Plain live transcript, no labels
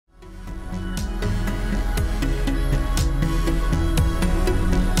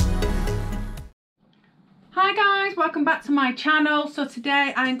welcome back to my channel. So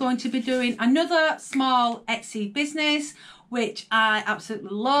today I'm going to be doing another small Etsy business which I absolutely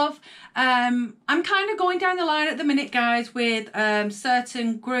love. I'm kind of going down the line at the minute, guys, with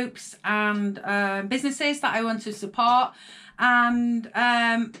certain groups and businesses that I want to support, and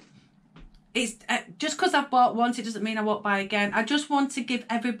it's just because I've bought once it doesn't mean I won't buy again. I just want to give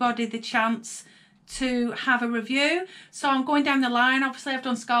everybody the chance to have a review. So I'm going down the line. Obviously I've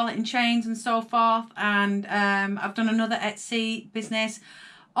done Scarlet and Chains and so forth, and I've done another Etsy business.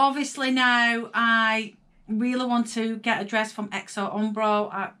 Obviously now I really want to get a dress from Exo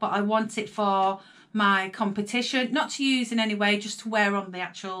Umbro, but I want it for my competition, not to use in any way, just to wear on the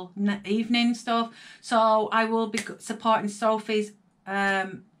actual evening stuff. So I will be supporting Sophie's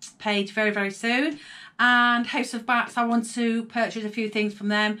page very, very soon. And House of Bats, I want to purchase a few things from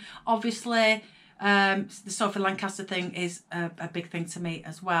them. Obviously the Sophie Lancaster thing is a big thing to me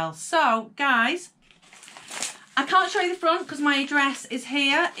as well. So guys, I can't show you the front because my address is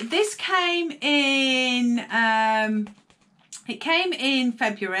here. This came in it came in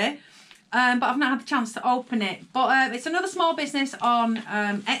February, but I've not had the chance to open it. But it's another small business on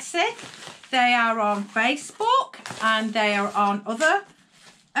Etsy. They are on Facebook and they are on other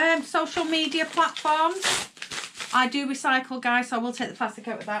social media platforms. I do recycle, guys, so I will take the plastic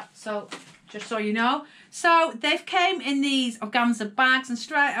out of that, so just so you know. So they've came in these organza bags, and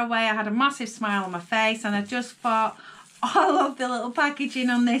straight away I had a massive smile on my face, and I just thought, oh, I love the little packaging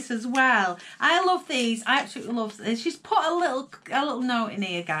on this as well. I love these. I absolutely love this. She's put a little note in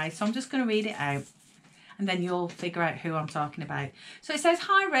here, guys, so I'm just going to read it out, and then you'll figure out who I'm talking about. So it says,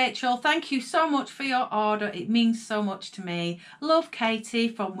 "Hi Rachel, thank you so much for your order. It means so much to me. Love, Katie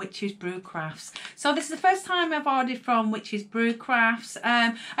from Witch's Brew Crafts." So this is the first time I've ordered from Witch's Brew Crafts.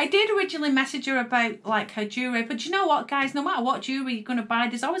 I did originally message her about like her jewellery, but you know what, guys, no matter what jewellery you're going to buy,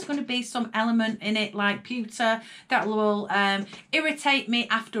 there's always going to be some element in it like pewter that will irritate me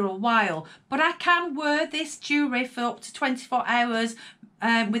after a while. But I can wear this jewellery for up to 24 hours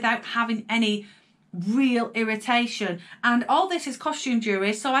without having any real irritation. And all this is costume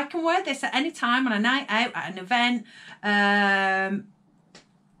jewellery, so I can wear this at any time, on a night out, at an event,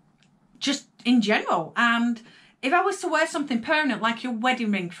 just in general. And if I was to wear something permanent, like your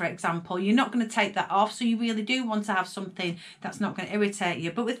wedding ring, for example, you're not going to take that off, so you really do want to have something that's not going to irritate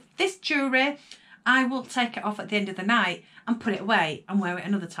you. But with this jewellery, I will take it off at the end of the night and put it away and wear it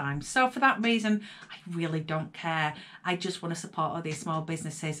another time. So for that reason, I really don't care. I just want to support all these small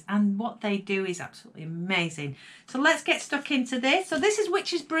businesses, and what they do is absolutely amazing. So let's get stuck into this. So this is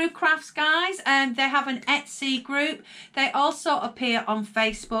Witch's Brew Crafts, guys, and they have an Etsy group. They also appear on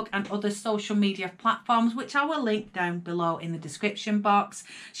Facebook and other social media platforms, which I will link down below in the description box.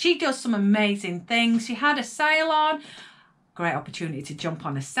 She does some amazing things. She had a sale on. Great opportunity to jump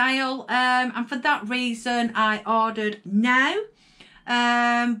on a sale, and for that reason I ordered now,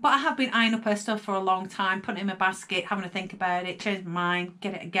 but I have been eyeing up her stuff for a long time, putting it in my basket, having to think about it, change my mind,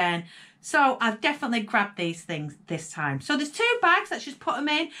 get it again. So I've definitely grabbed these things this time. So there's two bags that she's put them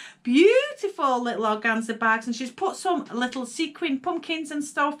in, beautiful little organza bags, and she's put some little sequin pumpkins and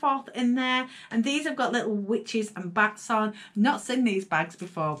so forth in there, and these have got little witches and bats on. I've not seen these bags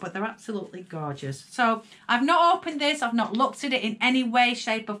before, but they're absolutely gorgeous. So I've not opened this, I've not looked at it in any way,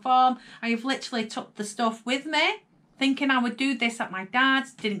 shape or form. I've literally took the stuff with me, thinking I would do this at my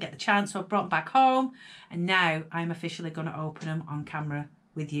dad's, didn't get the chance, so I brought them back home, and now I'm officially going to open them on camera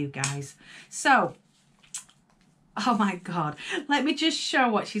with you guys. So, oh my god, let me just show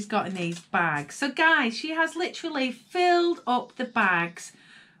what she's got in these bags. So guys, she has literally filled up the bags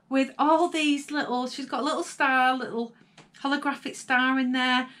with all these little, she's got a little star, little holographic star in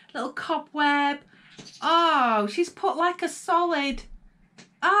there, little cobweb. Oh, she's put like a solid,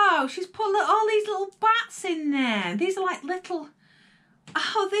 oh, she's put all these little bats in there. These are like little,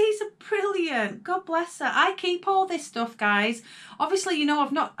 oh, these are brilliant. God bless her. I keep all this stuff, guys. Obviously, you know,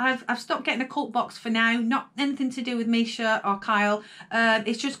 I've stopped getting a cult box for now. Not anything to do with Misha or Kyle.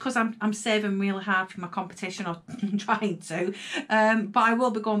 It's just because I'm saving really hard for my competition, or trying to. But I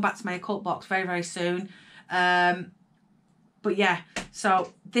will be going back to my occult box very, very soon. But yeah,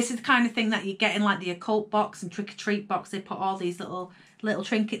 so this is the kind of thing that you get in like the occult box and trick or treat box. They put all these little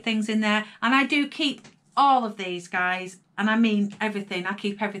trinket things in there, and I do keep all of these, guys, and I mean everything. I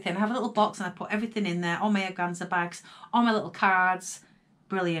keep everything. I have a little box and I put everything in there, all my organza bags, all my little cards.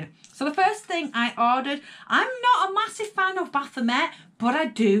 Brilliant. So the first thing I ordered, I'm not a massive fan of Baphomet, but I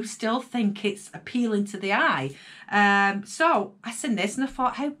do still think it's appealing to the eye. So I seen this and I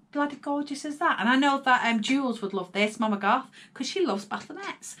thought, how bloody gorgeous is that? And I know that Jules would love this, Mama Goth, because she loves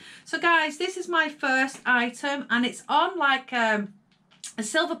Baphomets. So guys, this is my first item, and it's on like a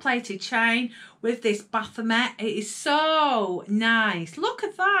silver plated chain with this Baphomet. It is so nice. Look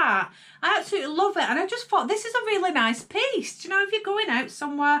at that. I absolutely love it. And I just thought this is a really nice piece. Do you know, if you're going out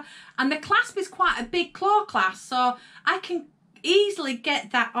somewhere, and the clasp is quite a big claw clasp, so I can easily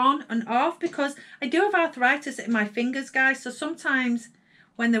get that on and off, because I do have arthritis in my fingers, guys. So sometimes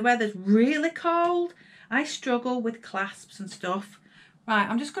when the weather's really cold, I struggle with clasps and stuff. Right,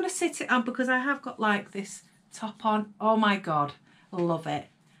 I'm just going to sit it on because I have got like this top on. Oh my God, love it.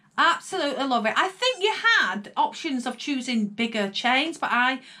 Absolutely love it. I think you had options of choosing bigger chains, but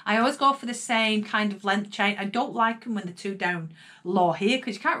I always go for the same kind of length chain. I don't like them when they're too down low here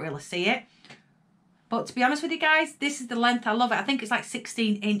because you can't really see it. But to be honest with you guys, this is the length. I love it. I think it's like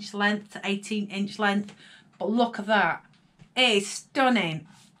 16-inch length to 18-inch length. But look at that. It is stunning.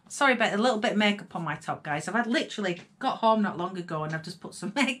 Sorry about a little bit of makeup on my top, guys. I've literally got home not long ago and I've just put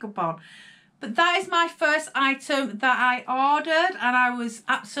some makeup on. But that is my first item that I ordered, and I was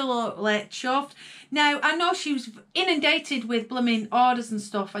absolutely chuffed. Now, I know she was inundated with blooming orders and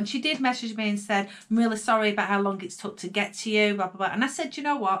stuff, and she did message me and said, I'm really sorry about how long it's took to get to you, blah, blah, blah. And I said, you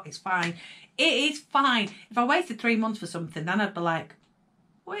know what? It's fine. It is fine. If I waited 3 months for something, then I'd be like,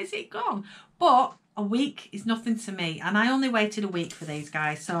 where's it gone? But a week is nothing to me, and I only waited a week for these,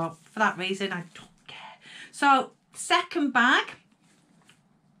 guys. So for that reason, I don't care. So second bag.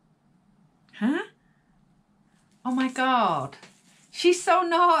 Huh? Oh my God. She's so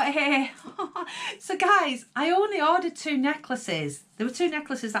naughty. So guys, I only ordered 2 necklaces. There were 2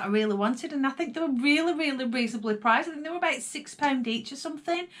 necklaces that I really wanted, and I think they were really, really reasonably priced. I think they were about £6 each or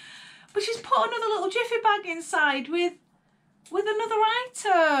something. But she's put another little jiffy bag inside with another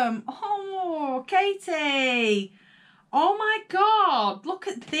item. Oh, Katie. Oh my God, look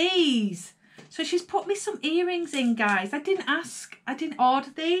at these. So she's put me some earrings in, guys. I didn't order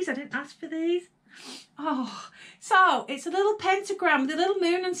these. I didn't ask for these. Oh, so it's a little pentagram with a little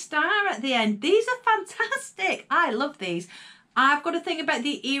moon and star at the end. These are fantastic. I love these. I've got a thing about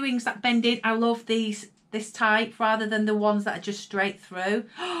the earrings that bend in. I love this type rather than the ones that are just straight through.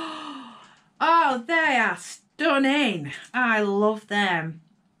 Oh, they are stunning. I love them.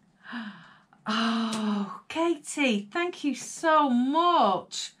 Oh, Katie, thank you so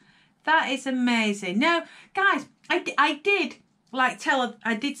much. That is amazing. Now, guys, I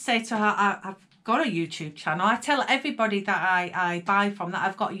did say to her, I've got a YouTube channel. I tell everybody that I buy from that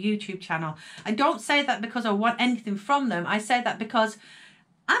I've got a YouTube channel. I don't say that because I want anything from them. I say that because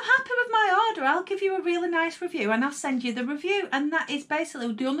I'm happy with my order. I'll give you a really nice review and I'll send you the review. And that is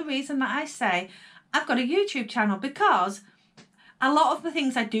basically the only reason that I say I've got a YouTube channel, because a lot of the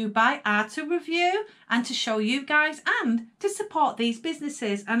things I do buy are to review and to show you guys and to support these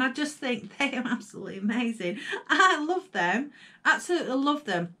businesses. And I just think they are absolutely amazing. I love them. Absolutely love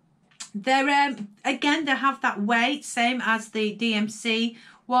them. They're, again, they have that weight, same as the DMC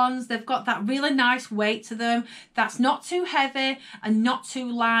ones. They've got that really nice weight to them. That's not too heavy and not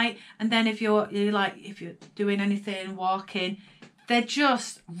too light. And then if you're doing anything, walking, they're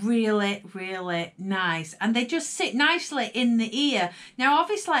just really, really nice. And they just sit nicely in the ear. Now,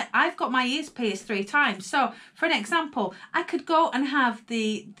 obviously, I've got my ears pierced 3 times. So, for an example, I could go and have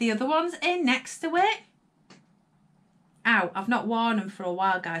the other ones in next to it. Ow, I've not worn them for a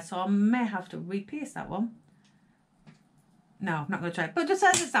while, guys, so I may have to re-pierce that one. No, I'm not going to try. But just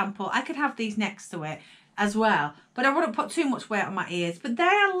as an example, I could have these next to it as well. But I wouldn't put too much weight on my ears. But they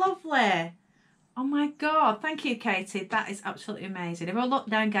are lovely. Oh my God, thank you, Katie. That is absolutely amazing. If I look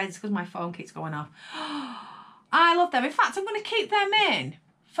down, guys, it's because my phone keeps going off. I love them. In fact, I'm going to keep them in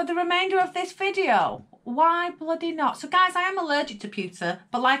for the remainder of this video. Why bloody not? So, guys, I am allergic to pewter,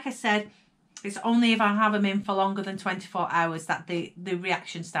 but like I said, it's only if I have them in for longer than 24 hours that the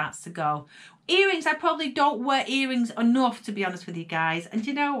reaction starts to go. Earrings, I probably don't wear earrings enough, to be honest with you guys. And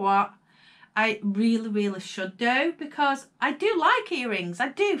you know what? I really, really should do, because I do like earrings. I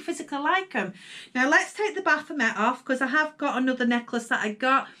do physically like them. Now, let's take the Baphomet off, because I have got another necklace that I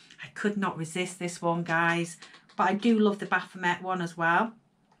got. I could not resist this one, guys. But I do love the Baphomet one as well.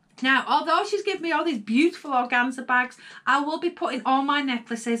 Now, although she's given me all these beautiful organza bags, I will be putting all my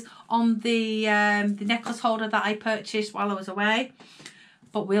necklaces on the necklace holder that I purchased while I was away.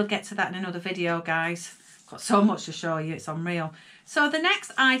 But we'll get to that in another video, guys. Got so much to show you, it's unreal. So the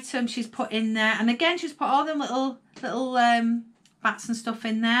next item she's put in there, and again she's put all them little bats and stuff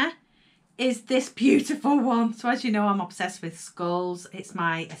in there, is this beautiful one. So as you know, I'm obsessed with skulls. It's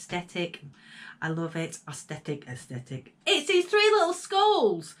my aesthetic. I love it. Aesthetic. It's these 3 little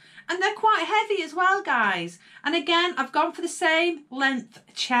skulls, and they're quite heavy as well, guys. And again, I've gone for the same length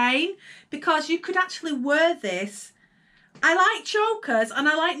chain, because you could actually wear this I like chokers and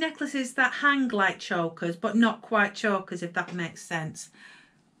I like necklaces that hang like chokers, but not quite chokers, if that makes sense.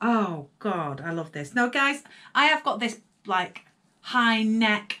 Oh, God, I love this. Now, guys, I have got this, like, high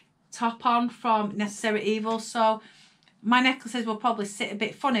neck top on from Necessary Evil, so my necklaces will probably sit a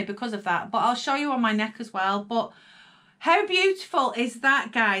bit funny because of that, but I'll show you on my neck as well. But how beautiful is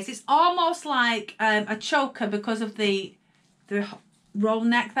that, guys? It's almost like a choker because of the roll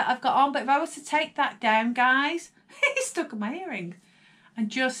neck that I've got on, but if I was to take that down, guys, it's stuck in my earring, and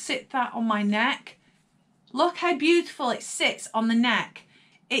just sit that on my neck, look how beautiful it sits on the neck.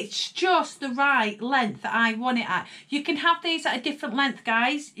 It's just the right length that I want it at. You can have these at a different length,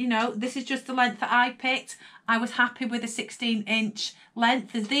 guys. You know, this is just the length that I picked. I was happy with a 16-inch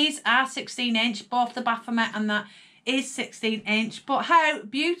length. These are 16-inch, both the Baphomet and that is 16-inch. But how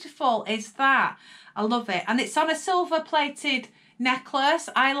beautiful is that? I love it. And it's on a silver-plated necklace.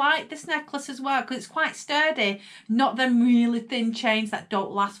 I like this necklace as well because it's quite sturdy, not them really thin chains that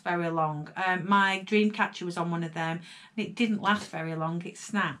don't last very long. My dream catcher was on one of them and it didn't last very long, it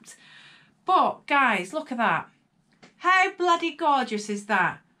snapped. But guys, look at that. How bloody gorgeous is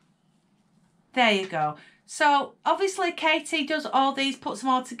that? There you go. So obviously Katie does all these, puts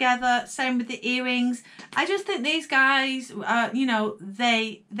them all together, same with the earrings. I just think these guys, you know,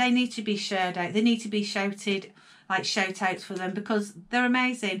 they need to be shared out, they need to be shouted, like shout outs for them, because they're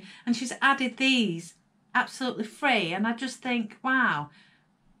amazing. And she's added these absolutely free, and I just think, wow,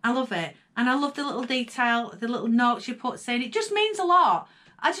 I love it. And I love the little detail, the little notes she puts in. It just means a lot.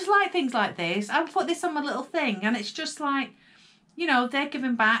 I just like things like this. I put this on my little thing, and it's just like, you know, they're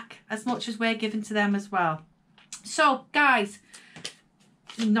giving back as much as we're giving to them as well. So guys,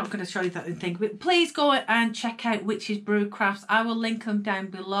 I'm not going to show you that thing, but please go and check out Witch's Brew Crafts. I will link them down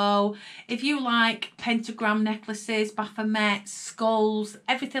below. If you like pentagram necklaces, Baphomets, skulls,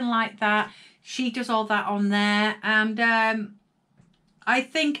 everything like that, she does all that on there. And I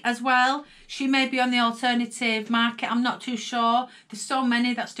think as well, she may be on the alternative market. I'm not too sure. There's so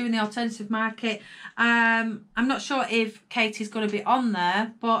many that's doing the alternative market. I'm not sure if Katie's going to be on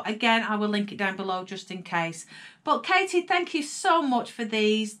there, but again, I will link it down below just in case. But Katie, thank you so much for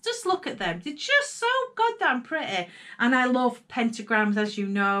these. Just look at them. They're just so goddamn pretty. And I love pentagrams, as you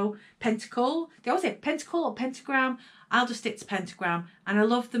know. Pentacle. They always say pentacle or pentagram. I'll just stick to pentagram. And I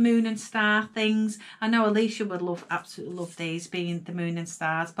love the moon and star things. I know Alicia would love, absolutely love these, being the moon and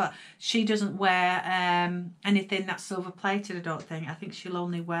stars. But she doesn't wear anything that's silver plated, I don't think. I think she'll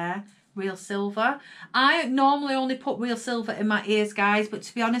only wear real silver. I normally only put real silver in my ears, guys. But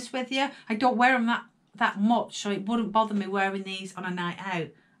to be honest with you, I don't wear them that much. So it wouldn't bother me wearing these on a night out,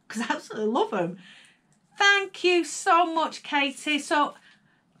 because I absolutely love them. Thank you so much, Katie. So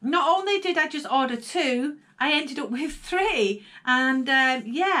not only did I just order 2, I ended up with 3, and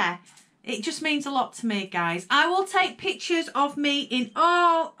yeah, it just means a lot to me, guys. I will take pictures of me in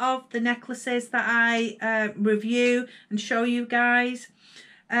all of the necklaces that I review and show you guys.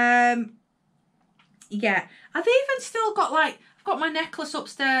 Yeah, I've even still got, like, I've got my necklace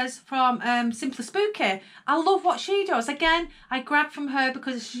upstairs from Simply Spooky. I love what she does. Again, I grabbed from her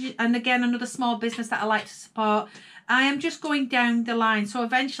because she, and again, another small business that I like to support. I am just going down the line, so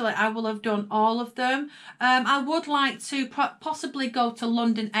eventually I will have done all of them. I would like to possibly go to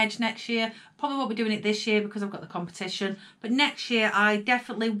London Edge next year. Probably won't be doing it this year because I've got the competition, but next year I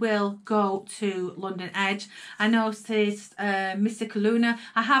definitely will go to London Edge. I noticed Mystical Luna.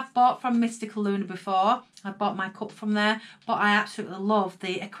 I have bought from Mystical Luna before. I bought my cup from there, but I absolutely love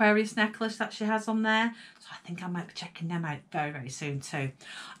the Aquarius necklace that she has on there. So I think I might be checking them out very, very soon too.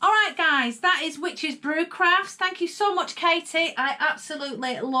 All right, guys, that is Witch's Brew Crafts. Thank you so much, Katie. I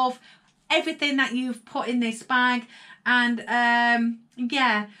absolutely love everything that you've put in this bag. And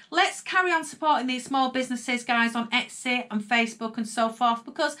yeah, let's carry on supporting these small businesses, guys, on Etsy and Facebook and so forth,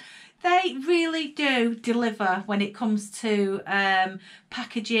 because they really do deliver when it comes to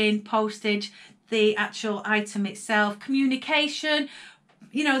packaging, postage, the actual item itself, communication.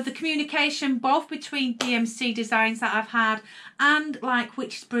 You know, the communication both between DMC designs that I've had and like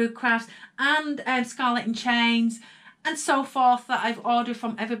Witch's Brew Crafts and Scarlet and Chains and so forth that I've ordered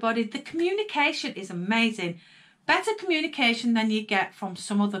from everybody. The communication is amazing. Better communication than you get from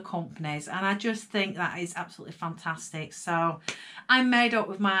some other companies, and I just think that is absolutely fantastic. So I'm made up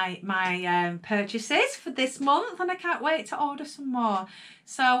with my purchases for this month, and I can't wait to order some more.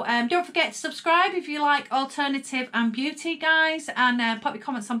 So don't forget to subscribe if you like alternative and beauty, guys, and pop your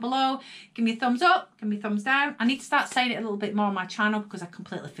comments on below. Give me a thumbs up, give me a thumbs down. I need to start saying it a little bit more on my channel because I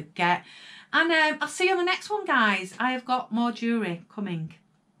completely forget. And I'll see you on the next one, guys. I have got more jewellery coming.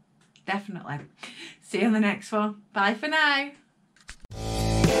 Definitely. See you on the next one. Bye for now.